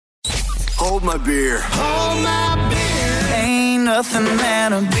Hold my beer. Hold my beer. Ain't nothing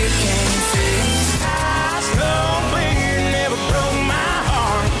that a beer can't fix. Ice cold beer never broke my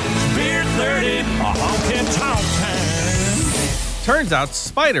heart. Beer 30, a honky tonk time. Turns out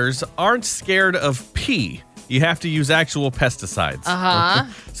spiders aren't scared of pee. You have to use actual pesticides.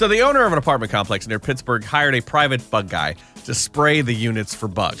 So the owner of an apartment complex near Pittsburgh hired a private bug guy to spray the units for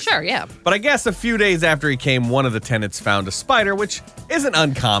bugs. Sure, yeah. But I guess a few days after he came, one of the tenants found a spider, which isn't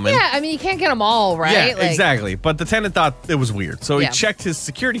uncommon. Yeah, I mean, you can't get them all, right? Yeah, exactly. But the tenant thought it was weird. So he Yeah. checked his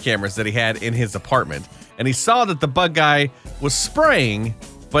security cameras that he had in his apartment, and he saw that the bug guy was spraying,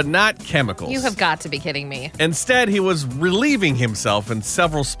 but not chemicals. You have got to be kidding me. Instead, he was relieving himself in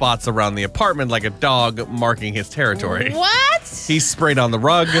several spots around the apartment like a dog marking his territory. What? He sprayed on the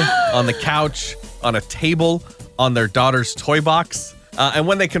rug, on the couch, on a table, on their daughter's toy box. And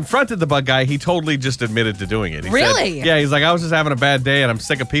when they confronted the bug guy, he totally just admitted to doing it. He Really? said, yeah, he's like, I was just having a bad day and I'm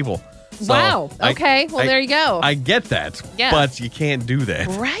sick of people. So Wow. Okay. Well, there you go. I get that, Yeah. but you can't do that.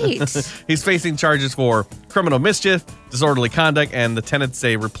 Right. He's facing charges for criminal mischief, disorderly conduct, and the tenants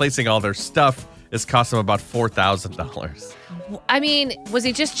say replacing all their stuff is cost him about $4,000. I mean, was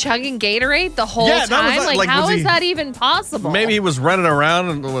he just chugging Gatorade the whole Yeah, that was time? like- Like, how was is he- that even possible? Maybe he was running around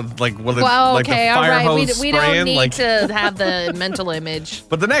and Well, like okay, the all fire right. hose We don't spraying, need like- to have the mental image.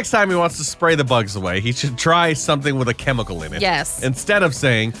 But the next time he wants to spray the bugs away, he should try something with a chemical in it. Yes. Instead of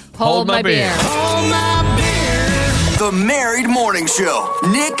saying, Hold my beer. Hold my beer. The Married Morning Show.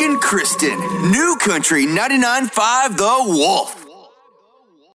 Nick and Kristen. New Country 99.5 The Wolf.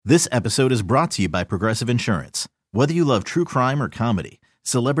 This episode is brought to you by Progressive Insurance. Whether you love true crime or comedy,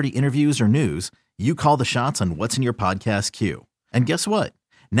 celebrity interviews or news, you call the shots on what's in your podcast queue. And guess what?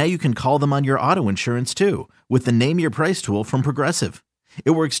 Now you can call them on your auto insurance too with the Name Your Price tool from Progressive.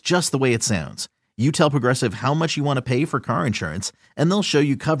 It works just the way it sounds. You tell Progressive how much you want to pay for car insurance, and they'll show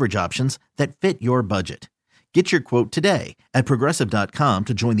you coverage options that fit your budget. Get your quote today at Progressive.com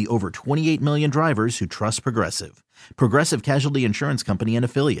to join the over 28 million drivers who trust Progressive. Progressive Casualty Insurance Company and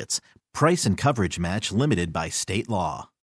Affiliates. Price and coverage match limited by state law.